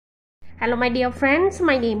Hello my dear friends,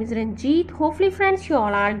 my name is Ranjit. Hopefully friends you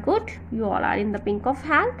all are good, you all are in the pink of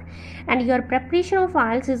health and your preparation of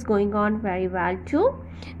IELTS is going on very well too.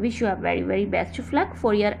 Wish you a very best of luck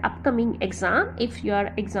for your upcoming exam, if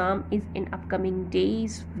your exam is in upcoming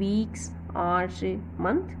days, weeks or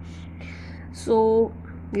month. So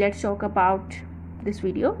let's talk about this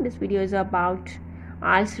video. This video is about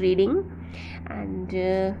IELTS reading and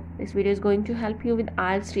this video is going to help you with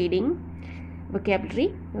IELTS reading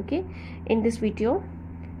vocabulary. Okay, in this video,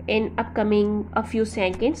 in upcoming a few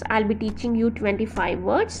seconds, I'll be teaching you 25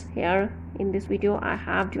 words. Here in this video I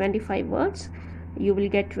have 25 words. You will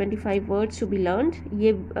get 25 words to be learned.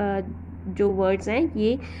 ये जो words हैं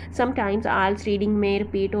ये sometimes IELTS reading में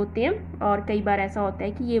repeat होते हैं और कई बार ऐसा होता है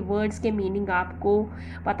कि ये वर्ड्स के मीनिंग आपको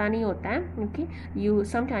पता नहीं होता है. Okay, you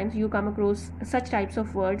sometimes you come across such types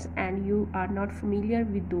of words and you are not familiar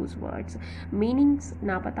with those words. Meanings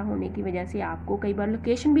ना पता होने की वजह से आपको कई बार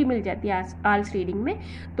लोकेशन भी मिल जाती है IELTS रीडिंग में,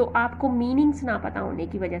 तो आपको मीनिंग्स ना पता होने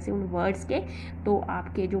की वजह से उन वर्ड्स के, तो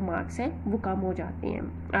आपके जो मार्क्स हैं वो कम हो जाते हैं,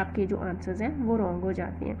 आपके जो आंसर्स हैं वो रॉन्ग हो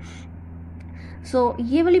जाते हैं. सो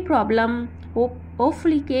ये वाली प्रॉब्लम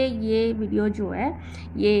होपफुली के ये वीडियो जो है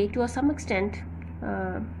ये टू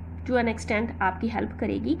एन एक्सटेंट आपकी हेल्प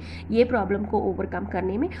करेगी ये प्रॉब्लम को ओवरकम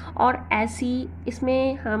करने में. और ऐसी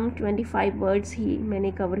इसमें हम 25 वर्ड्स ही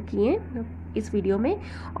मैंने कवर किए हैं इस वीडियो में,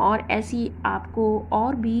 और ऐसी आपको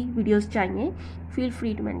और भी वीडियोस चाहिए, feel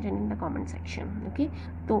free to mention in the comment section. Okay,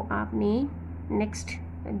 तो आपने नेक्स्ट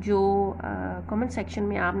जो कमेंट सेक्शन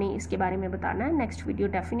में आपने इसके बारे में बताना है. Next video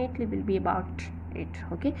definitely will be about it.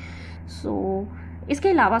 Okay, सो इसके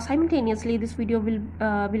अलावा simultaneously this video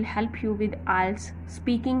will help you with IELTS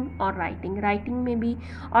speaking और राइटिंग में भी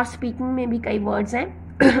और स्पीकिंग में भी कई वर्ड्स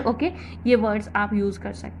हैं. ओके, ये वर्ड्स आप यूज़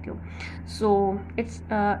कर सकते हो. So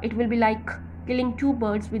it will be like killing 2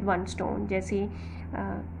 birds with 1 stone. जैसे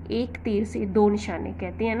एक तीर से 2 निशाने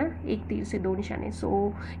कहते हैं ना, एक तीर से 2 निशाने.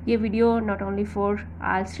 सो ये video not only for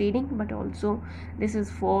IELTS reading but also this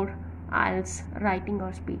is for IELTS writing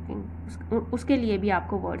और स्पीकिंग. उसके लिए भी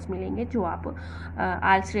आपको वर्ड्स मिलेंगे जो आप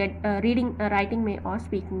IELTS रीडिंग राइटिंग में और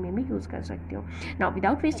स्पीकिंग में भी यूज़ कर सकते हो. Now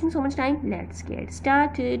without wasting so much time, let's get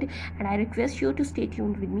started and I request you to stay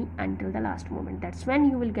tuned with me until the last moment. That's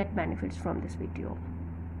when you will get benefits from this video.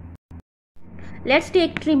 Let's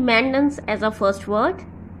take tremendous as a first word.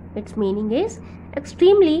 Its meaning is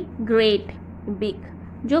extremely great, big.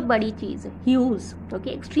 जो बड़ी चीज़ है, huge.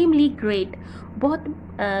 Okay, extremely great. बहुत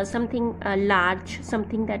something large,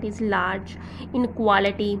 something that is large in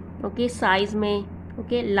quality. Okay, size में.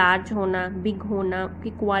 Okay, large होना, big होना,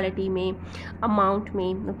 okay, quality में, amount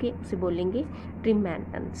में. Okay, उसे बोलेंगे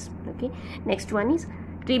tremendous. Okay, next one is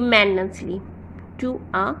tremendously. To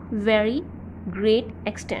a very great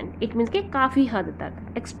extent. It means के काफ़ी हद तक.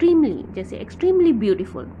 एक्सट्रीमली, जैसे extremely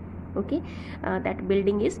beautiful. Okay, that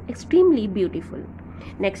building is extremely beautiful.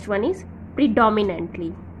 Next one is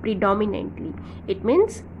predominantly. It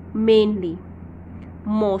means mainly,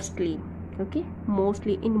 mostly. Okay,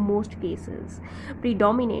 mostly, in most cases.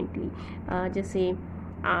 Predominantly, जैसे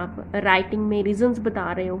आप writing में reasons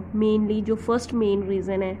बता रहे हो, मेनली जो फर्स्ट मेन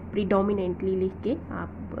रीज़न है प्रीडोमिनेंटली लिख के आप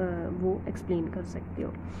वो एक्सप्लेन कर सकते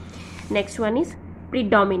हो. Next one is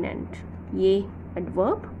predominant. ये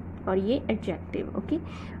एडवर्ब और ये adjective. Okay,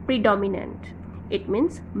 predominant it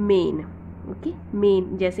means main. Okay,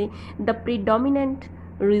 main, जैसे the predominant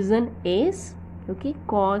reason is. Okay,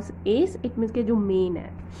 cause is, it means के जो मेन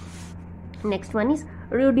है. Next one is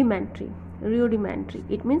rudimentary.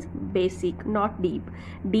 It means basic, not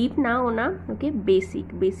deep ना होना. Okay,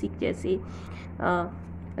 basic जैसे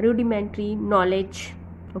रूडिमेंट्री नॉलेज.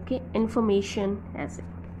 ओके, इंफॉर्मेशन ऐसे.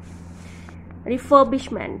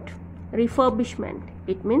 Refurbishment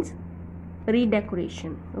it means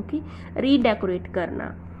रीडेकोरेशन. Okay, redecorate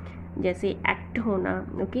करना, जैसे एक्ट होना.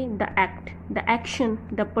 Okay, the action,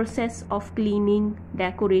 the process of cleaning,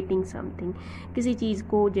 decorating something. किसी चीज़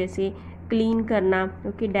को जैसे क्लीन करना.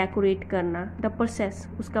 ओके, डेकोरेट करना. द प्रोसेस,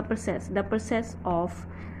 उसका process, the process of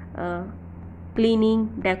cleaning,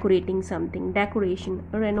 decorating something. Decoration,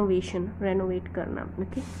 renovate करना.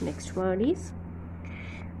 Okay, next word is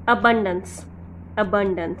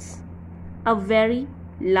abundance. A very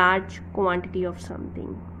large quantity of something.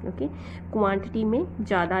 Okay, quantity में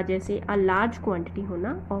ज़्यादा, जैसे a large quantity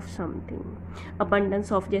होना of something.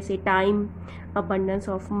 Abundance of जैसे time, abundance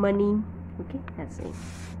of money. Okay, ऐसे.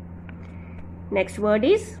 Next word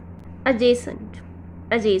is adjacent.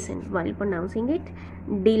 While pronouncing it,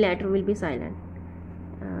 D letter will be silent.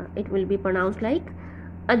 It will be pronounced like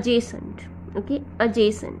adjacent. Okay,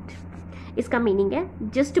 adjacent. इसका meaning है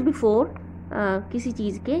just before, किसी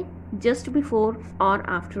चीज़ के just before और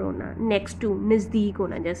after होना, next to नज़दीक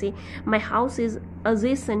होना, जैसे my house is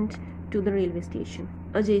adjacent to the railway station,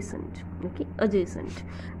 adjacent, okay, adjacent,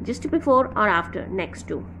 just before or after, next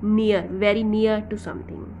to, near, very near to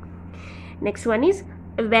something. Next one is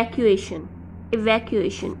evacuation.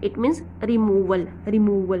 Evacuation, it means removal,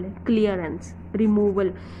 removal, clearance,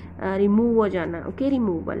 removal, remove हो जाना, okay,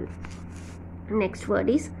 removal. Next word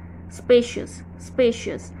is spacious.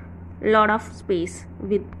 Spacious, lot of space,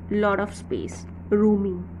 with lot of space,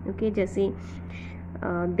 roomy, okay, जैसे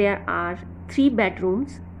there are 3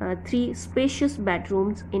 bedrooms, 3 spacious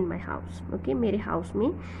bedrooms in my house, okay, मेरे house में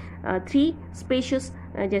 3 spacious,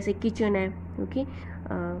 जैसे kitchen है, okay,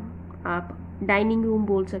 आप dining room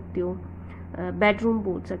बोल सकते हो, bedroom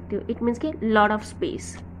बोल सकते हो, it means के lot of space,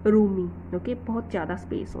 roomy, okay, बहुत ज़्यादा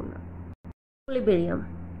space होना. Equilibrium,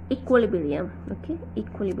 equilibrium, okay,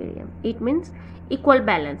 equilibrium, it means equal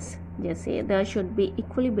balance, जैसे there should be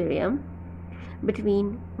equilibrium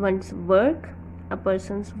between one's work, a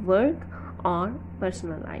person's work or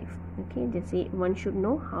personal life, okay, जैसे one should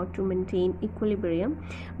know how to maintain equilibrium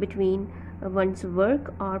between one's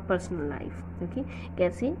work or personal life, okay,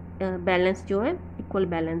 कैसे balance जो है equal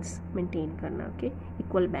balance maintain करना, okay,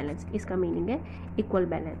 equal balance, इसका meaning है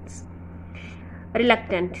equal balance.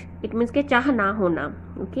 Reluctant, it means के चाह ना होना,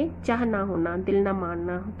 ओके, चाह ना होना, दिल ना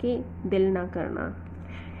मानना, ओके, दिल ना करना,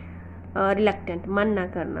 रिलक्टेंट, मन ना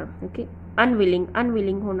करना, ओके. अनविलिंग,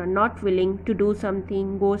 अनविलिंग होना, not willing to do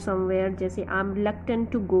something, go somewhere, जैसे I am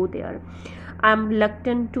reluctant to go there, I am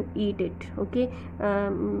reluctant to eat it, okay,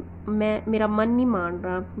 मैं, मेरा मन नहीं मान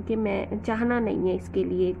रहा, ओके, मैं चाहना नहीं है इसके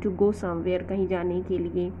लिए, टू गो समवेयर, कहीं जाने के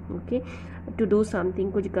लिए, ओके, टू डू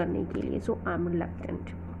समथिंग, कुछ करने के लिए, सो I am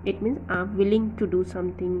reluctant. It means I'm willing to do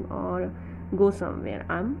something or go somewhere.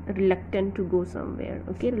 I'm reluctant to go somewhere.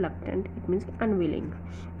 Okay, reluctant, it means unwilling.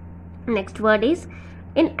 Next word is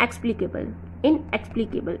inexplicable.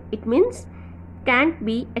 Inexplicable, it means can't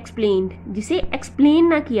be explained, जिसे explain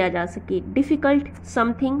ना किया जा सके. Difficult,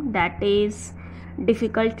 something that is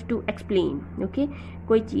difficult to explain. Okay,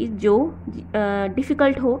 कोई चीज़ जो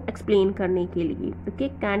difficult हो explain करने के लिए, ओके,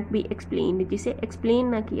 कैंट बी एक्सप्लेन, जिसे एक्सप्लेन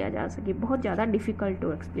ना किया जा सके, बहुत ज़्यादा डिफ़िकल्ट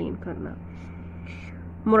हो एक्सप्लेन करना.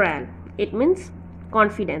 Moral, it means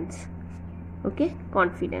confidence, okay,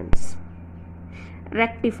 confidence.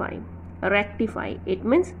 Rectify, rectify, it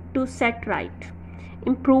means to set right.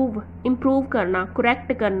 Improve, improve करना,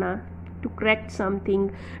 करेक्ट करना, to correct something,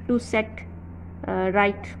 to set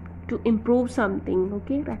right, to improve something,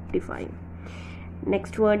 okay, rectify.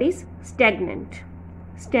 Next word is stagnant.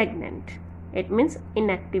 Stagnant, it means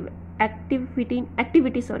inactive,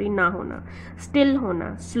 activity sorry ना होना, still होना,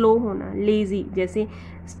 slow होना, lazy, जैसे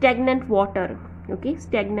stagnant water, okay,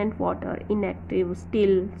 stagnant water, inactive,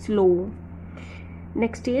 still, slow.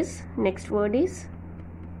 Next word is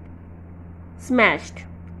smashed.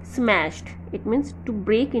 Smashed, it means to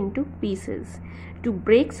break into pieces, to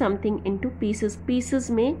break something into pieces.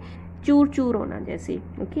 Pieces में चूर चूर होना, जैसे,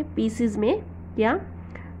 okay, pieces में क्या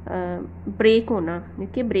ब्रेक होना,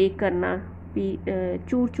 ओके, ब्रेक करना,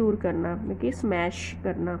 चूर चूर करना, ओके, स्मैश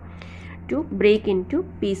करना, to break into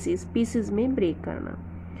pieces, pieces में ब्रेक करना.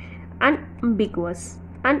 Unambiguous,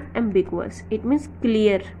 unambiguous, it means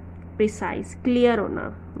clear, precise, clear होना,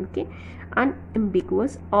 ओके,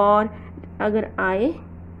 अनएम्बिगुअस. और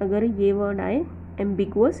अगर ये वर्ड आए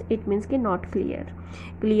एम्बिगुअस, इट मीन्स के नॉट क्लियर,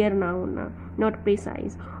 क्लियर ना होना, नॉट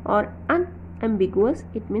प्रिसाइज. और unambiguous,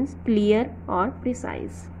 it means clear or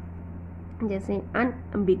precise, जैसे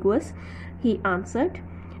unambiguous, he answered,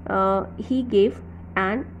 he gave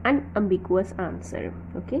an unambiguous answer,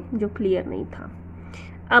 okay, जो clear नहीं था.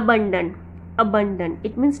 abandon, abandon,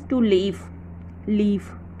 it means to leave,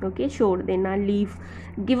 leave, okay, छोड़ देना, leave.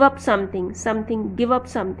 give up something, something, give up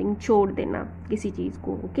something, छोड़ देना किसी चीज़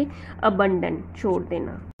को, okay, abandon, छोड़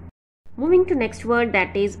देना. Moving to next word,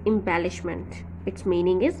 that is embellishment. Its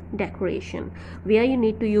meaning is decoration. Where you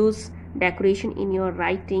need to use decoration in your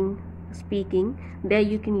writing, speaking, there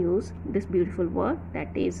you can use this beautiful word,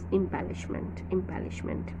 that is embellishment.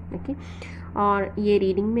 Embellishment, okay. और ये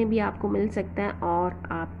reading में भी आपको मिल सकता है, और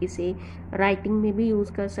आप इसे राइटिंग में भी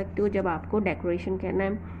यूज़ कर सकते हो जब आपको डेकोरेशन करना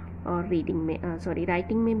है, और रीडिंग में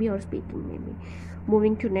राइटिंग में भी और स्पीकिंग में भी.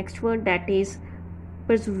 Moving to next word, that is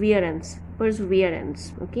Perseverance.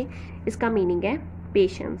 Perseverance, okay, इसका मीनिंग है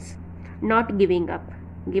patience. Not giving up,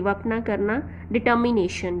 give up ना करना.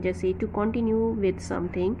 डिटर्मिनेशन, जैसे to continue with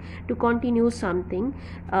something, to continue something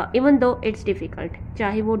even though it's difficult,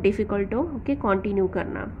 चाहे वो डिफिकल्ट हो, ओके, कंटिन्यू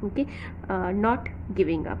करना, okay. Not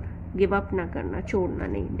giving up, give up ना करना, छोड़ना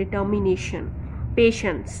नहीं. Determination,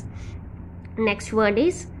 patience. Next word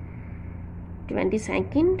is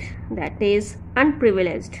 22nd, that is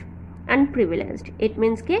unprivileged. unprivileged. It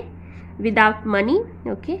means के without money,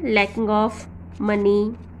 okay, lacking of money,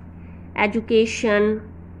 education,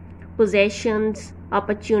 possessions,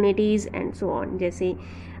 opportunities and so on. जैसे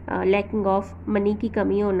lacking of money की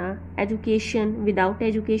कमी होना, education, without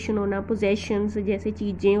education होना, पोजेशंस जैसे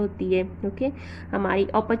चीज़ें होती है, ओके, हमारी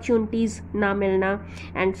अपॉर्चुनिटीज़ ना मिलना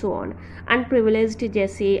एंड सो ऑन. अनप्रिविलेज्ड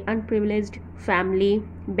जैसे unprivileged family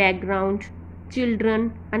background,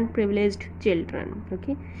 children, unprivileged children,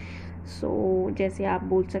 okay. सो जैसे आप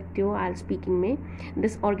बोल सकते हो आई स्पीकिंग में,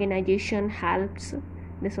 this organisation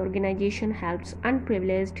helps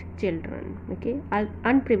unprivileged children, okay.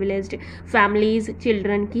 Unprivileged families,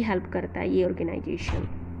 children की हेल्प करता है ये organisation.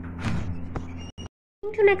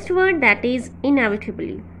 To next word that is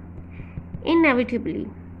inevitably.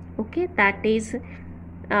 Okay, that is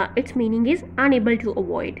it's meaning is unable to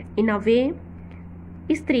avoid. इन अ वे,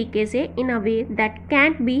 इस तरीके से, इन अ way that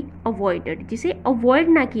cantt be avoided, जिसे avoid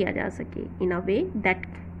ना किया जा सके. इन अ way that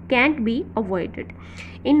can't be avoided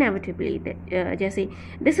inevitably. जैसे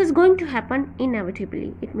this is going to happen inevitably,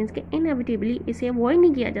 it means कि inevitably इसे avoid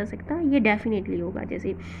नहीं किया जा सकता, ये definitely होगा. जैसे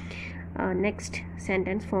next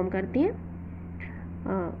sentence form करते हैं,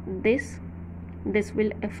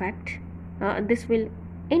 this will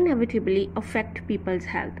inevitably affect people's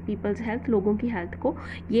health, लोगों की हेल्थ को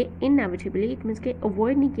ये inevitably, it means कि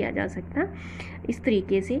avoid नहीं किया जा सकता. इस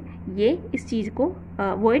तरीके से ये इस चीज़ को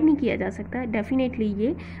avoid नहीं किया जा सकता, डेफिनेटली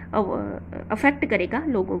ये अफेक्ट करेगा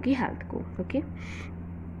लोगों की हेल्थ को, okay.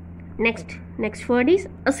 Next word is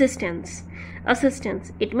assistance.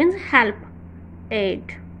 It means help,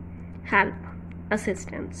 add,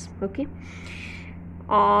 assistance, okay.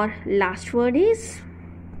 और last word is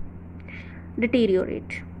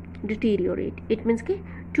deteriorate. It means के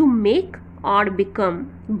टू मेक और बिकम,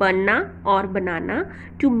 बनना और बनाना,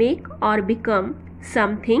 टू मेक और become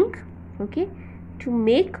something, okay. To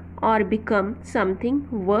make और become something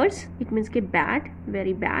verse. It means के bad,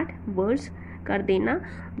 very bad, verse कर देना,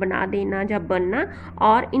 बना देना या बनना.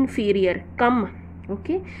 और इन्फीरियर, कम,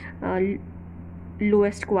 ओके,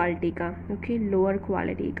 लोएस्ट क्वालिटी का, ओके, लोअर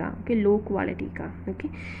क्वालिटी का, ओके, लो क्वालिटी का, ओके.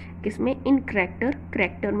 किसमें? इन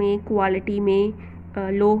करेक्टर में, क्वालिटी में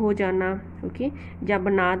लो हो जाना, ओके, या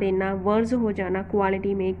बना देना, वर्ज हो जाना,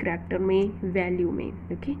 क्वालिटी में, करेक्टर में, वैल्यू में,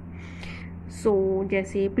 ओके. सो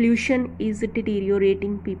जैसे pollution is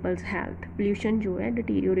deteriorating peoples health. Pollution जो है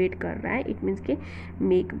डिटीरियोरेट कर रहा है, इट मीन्स के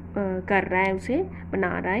मेक कर रहा है, उसे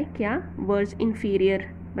बना रहा है, क्या, वर्ज इन्फीरियर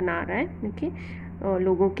बना रहा है, ओके,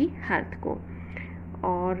 लोगों की हेल्थ को.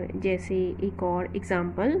 और जैसे एक और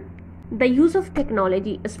example, the use of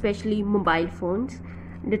technology specially mobile phones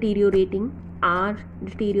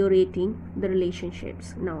deteriorating the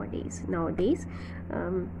relationships nowadays.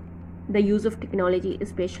 The use of technology,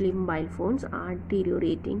 especially mobile phones, are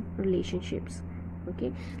deteriorating relationships,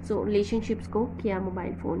 okay. So relationships को क्या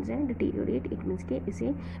मोबाइल फोन्स हैं deteriorate, it means के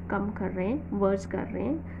इसे कम कर रहे हैं, वर्स कर रहे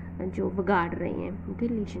हैं, जो बिगाड़ रहे हैं, okay,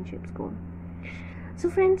 relationships को. So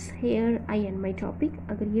friends, here I and my topic.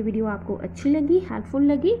 अगर ये वीडियो आपको अच्छी लगी, हेल्पफुल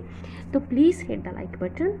लगी, तो please hit the like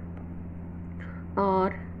button,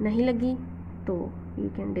 और नहीं लगी तो you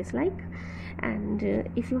can dislike. And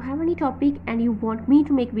if you have any topic and you want me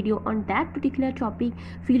to make video on that particular topic,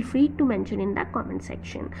 feel free to mention in the comment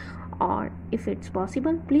section, or if it's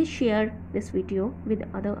possible, please share this video with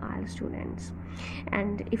other IELTS students.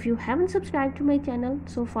 And if you haven't subscribed to my channel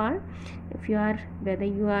so far, whether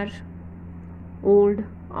you are old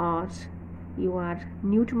or you are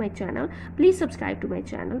new to my channel, please subscribe to my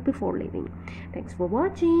channel before leaving. Thanks for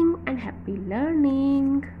watching and happy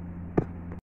learning.